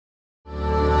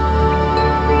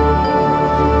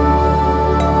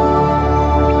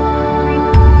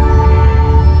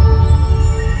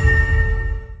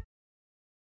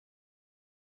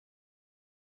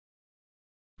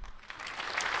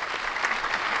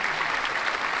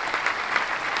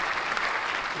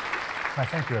Hi,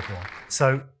 thank you, everyone.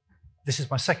 So this is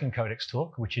my second Codex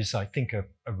talk, which is, I think, a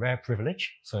rare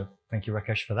privilege. So thank you,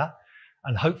 Rakesh, for that.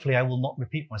 And hopefully I will not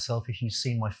repeat myself if you've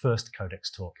seen my first Codex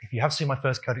talk. If you have seen my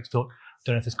first Codex talk, I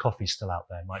don't know if there's coffee still out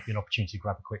there. It might be an opportunity to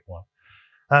grab a quick one.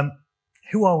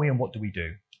 Who are we and what do we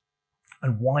do?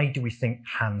 And why do we think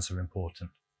hands are important?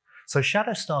 So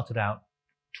Shadow started out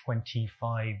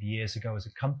 25 years ago as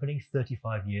a company,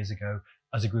 35 years ago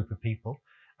as a group of people.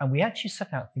 And we actually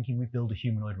set out thinking we'd build a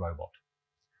humanoid robot,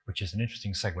 which is an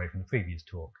interesting segue from the previous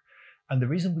talk. And the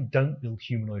reason we don't build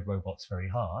humanoid robots very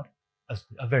hard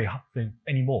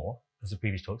anymore, as the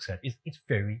previous talk said, is it's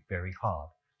very, very hard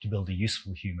to build a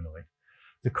useful humanoid.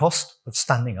 The cost of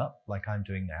standing up, like I'm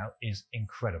doing now, is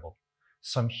incredible.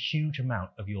 Some huge amount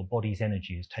of your body's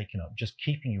energy is taken up just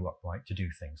keeping you upright to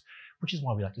do things, which is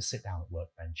why we like to sit down at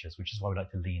workbenches, which is why we like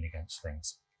to lean against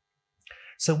things.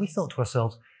 So we thought to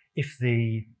ourselves, if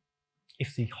the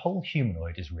whole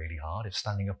humanoid is really hard, if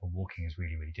standing up and walking is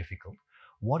really, really difficult,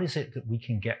 what is it that we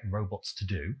can get robots to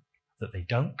do that they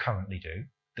don't currently do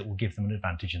that will give them an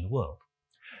advantage in the world?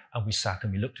 And we sat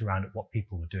and we looked around at what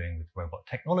people were doing with robot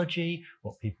technology,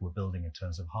 what people were building in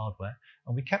terms of hardware,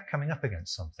 and we kept coming up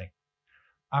against something.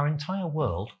 Our entire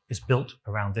world is built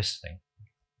around this thing.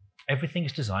 Everything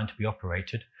is designed to be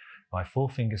operated by 4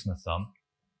 fingers and a thumb,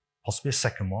 possibly a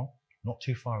second one, not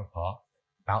too far apart,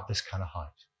 about this kind of height.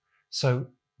 So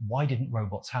why didn't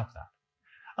robots have that?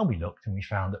 And we looked and we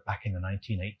found that back in the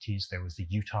 1980s, there was the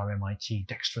Utah MIT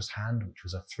dexterous hand, which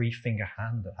was a 3-finger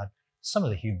hand that had some of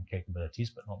the human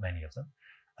capabilities, but not many of them.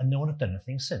 And no one had done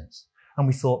anything since. And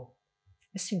we thought,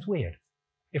 this seems weird.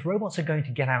 If robots are going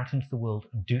to get out into the world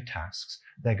and do tasks,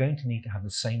 they're going to need to have the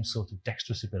same sort of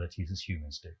dexterous abilities as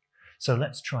humans do. So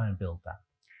let's try and build that.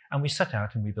 And we set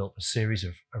out and we built a series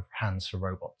of hands for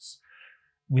robots.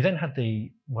 We then had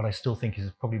what I still think is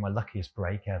probably my luckiest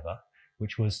break ever,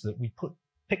 which was that we put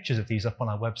pictures of these up on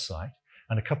our website,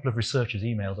 and a couple of researchers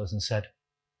emailed us and said,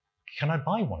 can I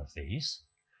buy one of these?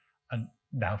 And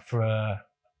now for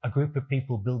a group of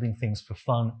people building things for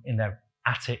fun in their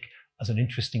attic as an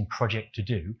interesting project to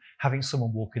do, having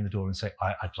someone walk in the door and say,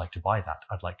 I'd like to buy that,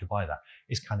 I'd like to buy that,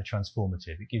 is kind of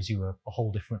transformative. It gives you a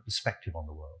whole different perspective on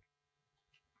the world.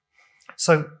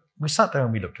 So we sat there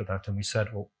and we looked at that and we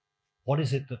said, well, what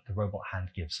is it that the robot hand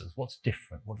gives us? What's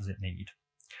different? What does it need?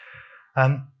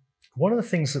 One of the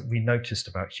things that we noticed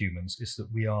about humans is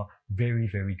that we are very,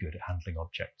 very good at handling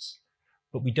objects,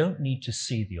 but we don't need to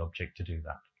see the object to do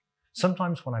that.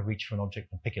 Sometimes when I reach for an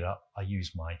object and pick it up, I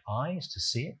use my eyes to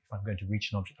see it. If I'm going to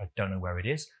reach an object, I don't know where it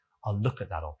is, I'll look at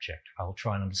that object. I'll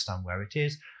try and understand where it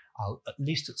is. I'll at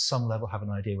least at some level have an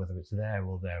idea whether it's there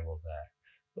or there or there.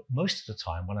 But most of the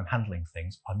time when I'm handling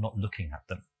things, I'm not looking at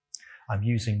them. I'm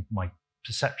using my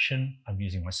perception, I'm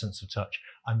using my sense of touch,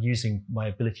 I'm using my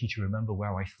ability to remember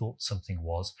where I thought something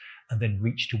was and then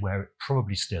reach to where it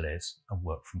probably still is and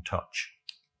work from touch.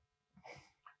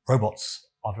 Robots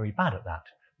are very bad at that.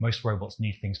 Most robots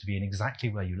need things to be in exactly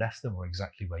where you left them or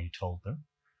exactly where you told them.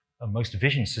 And most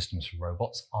vision systems for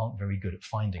robots aren't very good at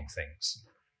finding things.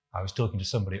 I was talking to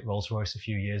somebody at Rolls-Royce a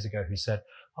few years ago who said,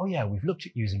 oh yeah, we've looked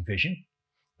at using vision,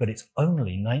 but it's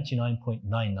only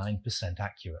 99.99%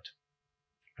 accurate.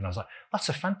 And I was like, that's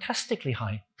a fantastically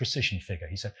high precision figure.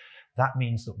 He said, that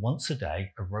means that once a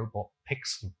day, a robot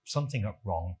picks something up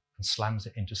wrong and slams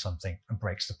it into something and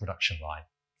breaks the production line.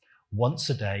 Once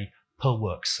a day per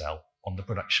work cell on the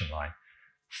production line.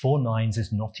 4 nines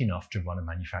is not enough to run a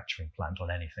manufacturing plant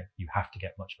on anything. You have to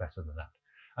get much better than that.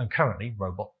 And currently,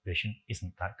 robot vision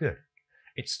isn't that good.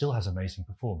 It still has amazing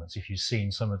performance. If you've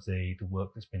seen some of the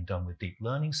work that's been done with deep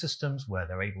learning systems, where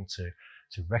they're able to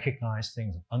recognize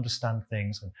things and understand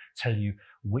things and tell you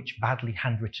which badly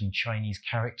handwritten Chinese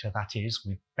character that is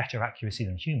with better accuracy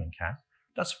than human can,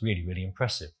 that's really, really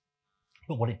impressive.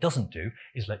 But what it doesn't do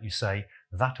is let you say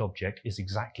that object is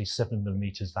exactly 7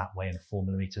 millimeters that way and 4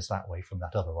 millimeters that way from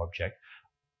that other object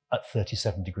at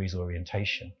 37 degrees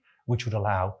orientation, which would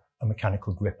allow a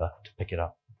mechanical gripper to pick it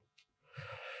up.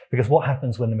 Because what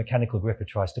happens when the mechanical gripper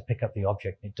tries to pick up the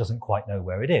object and it doesn't quite know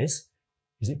where it is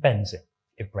it bends it,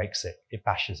 it breaks it, it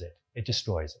bashes it, it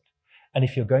destroys it. And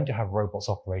if you're going to have robots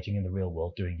operating in the real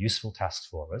world doing useful tasks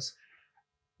for us,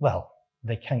 well,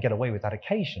 they can get away with that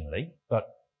occasionally, but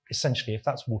essentially if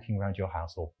that's walking around your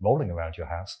house or rolling around your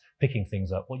house, picking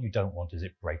things up, what you don't want is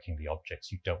it breaking the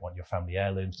objects. You don't want your family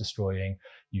heirlooms destroying.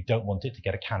 You don't want it to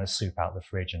get a can of soup out of the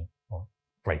fridge and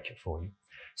break it for you.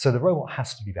 So the robot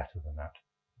has to be better than that.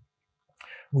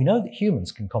 We know that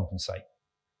humans can compensate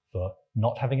for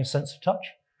not having a sense of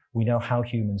touch. We know how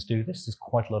humans do this. There's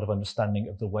quite a lot of understanding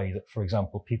of the way that, for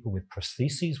example, people with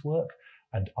prostheses work.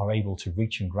 and are able to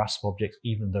reach and grasp objects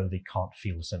even though they can't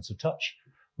feel the sense of touch.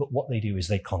 But what they do is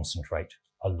they concentrate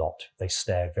a lot. They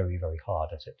stare very, very hard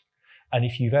at it. And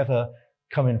if you've ever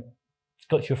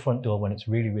got to your front door when it's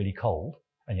really, really cold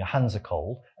and your hands are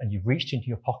cold and you've reached into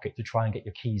your pocket to try and get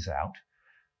your keys out,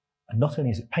 and not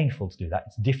only is it painful to do that,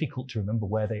 it's difficult to remember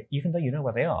even though you know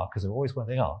where they are, because they're always where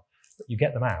they are, but you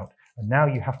get them out and now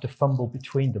you have to fumble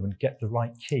between them and get the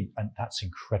right key. And that's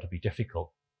incredibly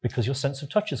difficult because your sense of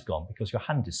touch is gone because your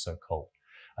hand is so cold.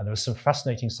 And there are some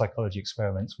fascinating psychology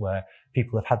experiments where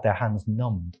people have had their hands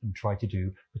numbed and tried to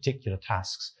do particular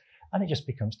tasks, and it just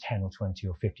becomes 10 or 20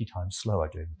 or 50 times slower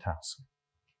doing the task.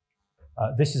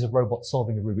 This is a robot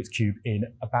solving a Rubik's Cube in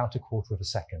about a quarter of a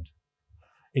second.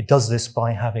 It does this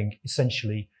by having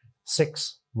essentially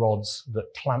 6 rods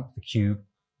that clamp the cube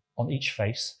on each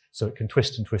face so it can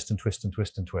twist and twist and twist and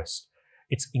twist and twist.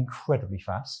 It's incredibly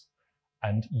fast,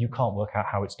 and you can't work out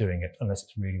how it's doing it unless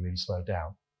it's really, really slowed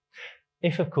down.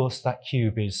 If, of course, that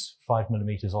cube is 5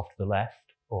 millimeters off to the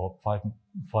left or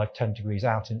 10 degrees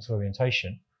out in its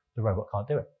orientation, the robot can't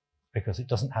do it because it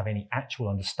doesn't have any actual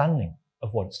understanding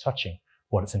of what it's touching,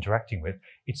 what it's interacting with.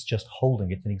 It's just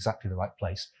holding it in exactly the right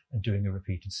place and doing a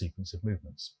repeated sequence of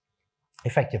movements.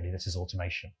 Effectively, this is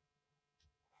automation.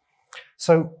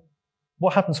 So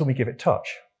what happens when we give it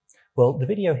touch? Well, the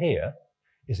video here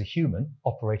is a human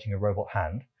operating a robot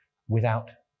hand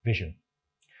without vision.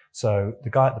 So the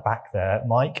guy at the back there,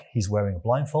 Mike, he's wearing a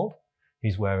blindfold.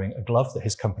 He's wearing a glove that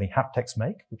his company Haptics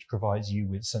make, which provides you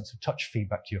with a sense of touch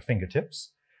feedback to your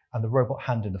fingertips. And the robot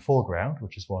hand in the foreground,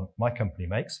 which is one my company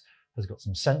makes, has got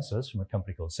some sensors from a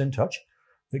company called SynTouch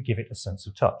that give it a sense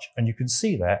of touch. And you can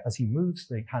see there, as he moves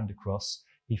the hand across,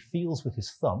 he feels with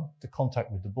his thumb the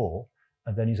contact with the ball,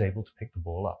 and then he's able to pick the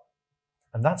ball up.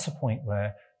 And that's a point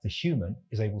where the human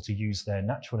is able to use their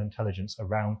natural intelligence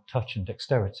around touch and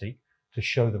dexterity to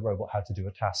show the robot how to do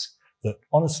a task that,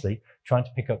 honestly, trying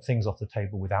to pick up things off the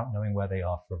table without knowing where they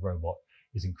are for a robot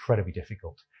is incredibly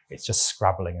difficult. It's just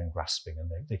scrabbling and grasping,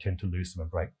 and they tend to lose them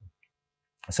and break them.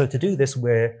 So to do this,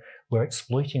 we're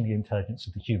exploiting the intelligence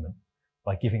of the human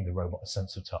by giving the robot a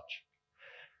sense of touch.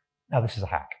 Now, this is a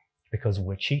hack because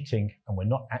we're cheating and we're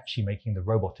not actually making the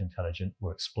robot intelligent,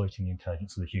 we're exploiting the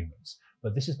intelligence of the humans.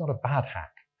 But this is not a bad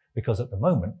hack because at the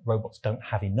moment, robots don't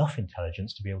have enough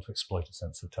intelligence to be able to exploit a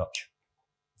sense of touch.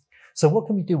 So what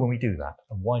can we do when we do that?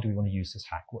 And why do we want to use this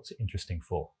hack? What's it interesting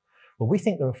for? Well, we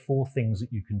think there are 4 things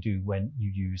that you can do when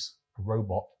you use a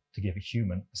robot to give a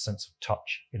human a sense of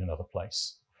touch in another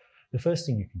place. The first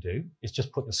thing you can do is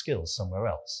just put the skills somewhere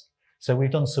else. So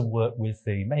we've done some work with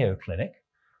the Mayo Clinic,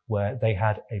 where they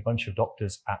had a bunch of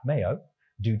doctors at Mayo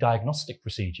do diagnostic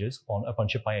procedures on a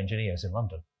bunch of bioengineers in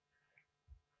London.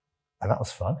 And that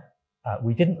was fun.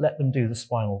 We didn't let them do the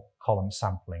spinal column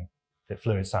sampling, the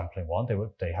fluid sampling one.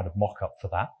 They had a mock-up for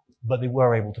that, but they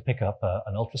were able to pick up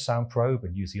an ultrasound probe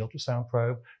and use the ultrasound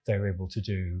probe. They were able to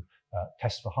do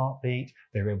tests for heartbeat.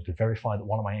 They were able to verify that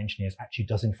one of my engineers actually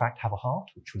does in fact have a heart,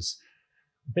 which was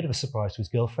a bit of a surprise to his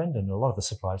girlfriend and a lot of a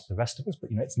surprise to the rest of us. But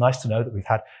it's nice to know that we've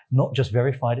had not just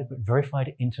verified it, but verified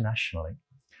it internationally.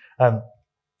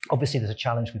 Obviously, there's a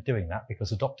challenge with doing that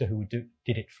because a doctor who did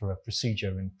it for a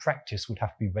procedure in practice would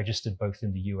have to be registered both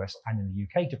in the US and in the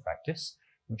UK to practice,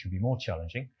 which would be more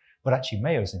challenging. But actually,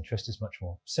 Mayo's interest is much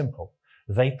more simple.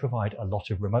 They provide a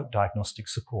lot of remote diagnostic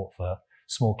support for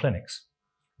small clinics.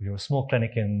 If you're a small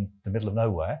clinic in the middle of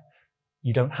nowhere,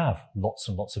 you don't have lots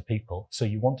and lots of people. So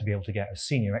you want to be able to get a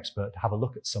senior expert to have a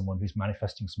look at someone who's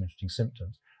manifesting some interesting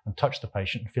symptoms and touch the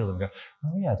patient and feel them and go,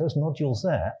 oh yeah, those nodules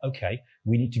there. Okay,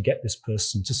 we need to get this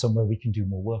person to somewhere we can do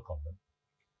more work on them.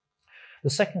 The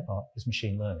second part is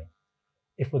machine learning.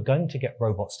 If we're going to get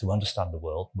robots to understand the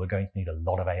world, we're going to need a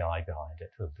lot of AI behind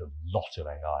it, a lot of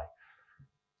AI.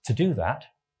 To do that,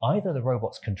 either the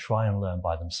robots can try and learn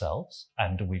by themselves,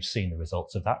 and we've seen the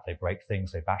results of that. They break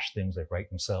things, they bash things, they break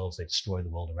themselves, they destroy the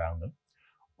world around them.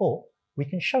 Or we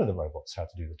can show the robots how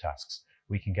to do the tasks.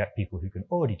 We can get people who can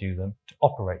already do them to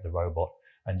operate the robot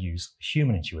and use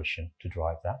human intuition to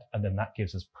drive that. And then that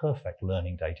gives us perfect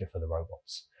learning data for the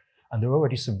robots. And there are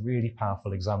already some really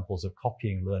powerful examples of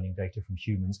copying learning data from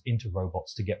humans into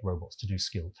robots to get robots to do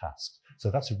skilled tasks.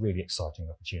 So that's a really exciting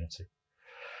opportunity.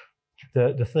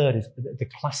 The third is the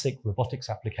classic robotics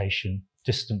application,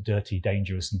 distant, dirty,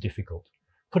 dangerous, and difficult.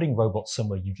 Putting robots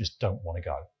somewhere you just don't want to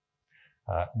go.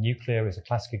 Nuclear is a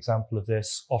classic example of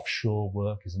this. Offshore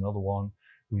work is another one.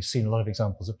 We've seen a lot of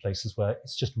examples of places where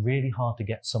it's just really hard to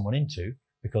get someone into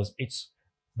because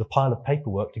the pile of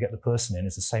paperwork to get the person in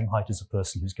is the same height as the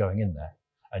person who's going in there.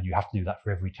 And you have to do that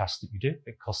for every task that you do.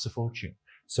 It costs a fortune.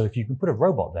 So if you can put a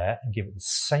robot there and give it the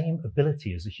same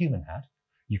ability as a human had,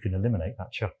 you can eliminate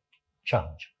that challenge.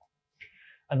 challenge.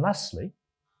 And lastly,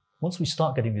 once we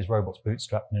start getting these robots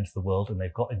bootstrapped into the world and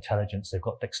they've got intelligence, they've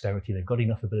got dexterity, they've got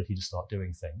enough ability to start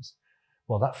doing things,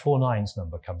 well, that 4 nines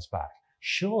number comes back.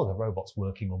 Sure, the robot's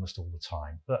working almost all the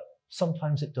time, but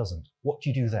sometimes it doesn't. What do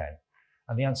you do then?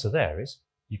 And the answer there is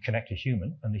you connect a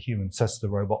human and the human says to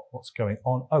the robot, what's going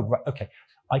on? Oh, right, okay.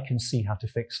 I can see how to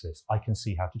fix this. I can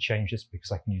see how to change this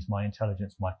because I can use my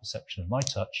intelligence, my perception, and my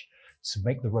touch to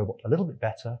make the robot a little bit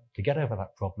better, to get over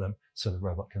that problem, so the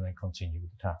robot can then continue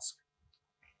with the task.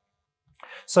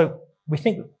 So we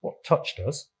think that what touch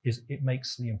does is it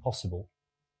makes the impossible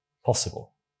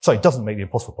possible. So it doesn't make the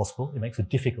impossible possible, it makes the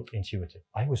difficult intuitive.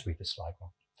 I always read this slide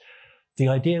wrong. The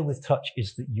idea with touch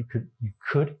is that you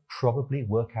could probably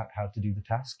work out how to do the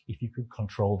task if you could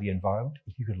control the environment,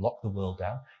 if you could lock the world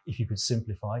down, if you could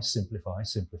simplify.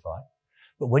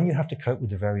 But when you have to cope with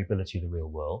the variability of the real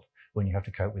world, when you have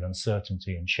to cope with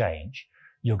uncertainty and change,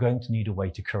 you're going to need a way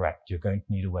to correct. You're going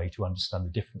to need a way to understand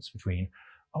the difference between,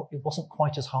 oh, it wasn't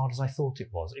quite as hard as I thought it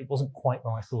was. It wasn't quite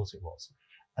where I thought it was.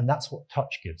 And that's what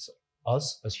touch gives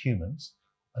us as humans,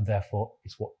 and therefore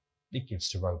it's what it gives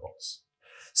to robots.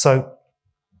 So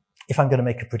if I'm going to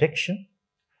make a prediction,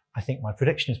 I think my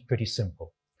prediction is pretty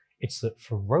simple. It's that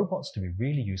for robots to be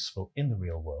really useful in the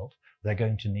real world, they're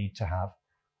going to need to have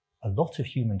a lot of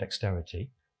human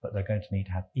dexterity, but they're going to need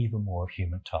to have even more of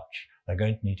human touch. They're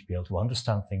going to need to be able to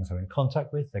understand things they're in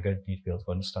contact with. They're going to need to be able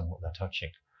to understand what they're touching.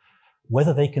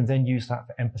 Whether they can then use that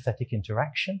for empathetic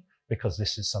interaction, because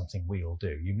this is something we all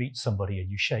do. You meet somebody and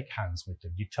you shake hands with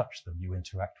them, you touch them, you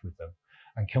interact with them.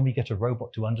 And can we get a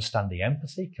robot to understand the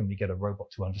empathy? Can we get a robot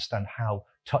to understand how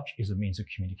touch is a means of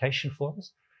communication for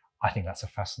us? I think that's a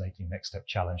fascinating next step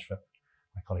challenge for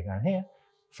my colleague down here.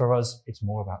 For us, it's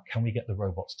more about, can we get the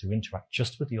robots to interact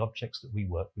just with the objects that we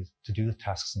work with, to do the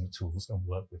tasks and the tools and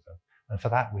work with them? And for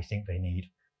that, we think they need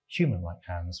human-like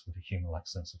hands with a human-like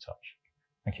sense of touch.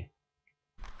 Thank you.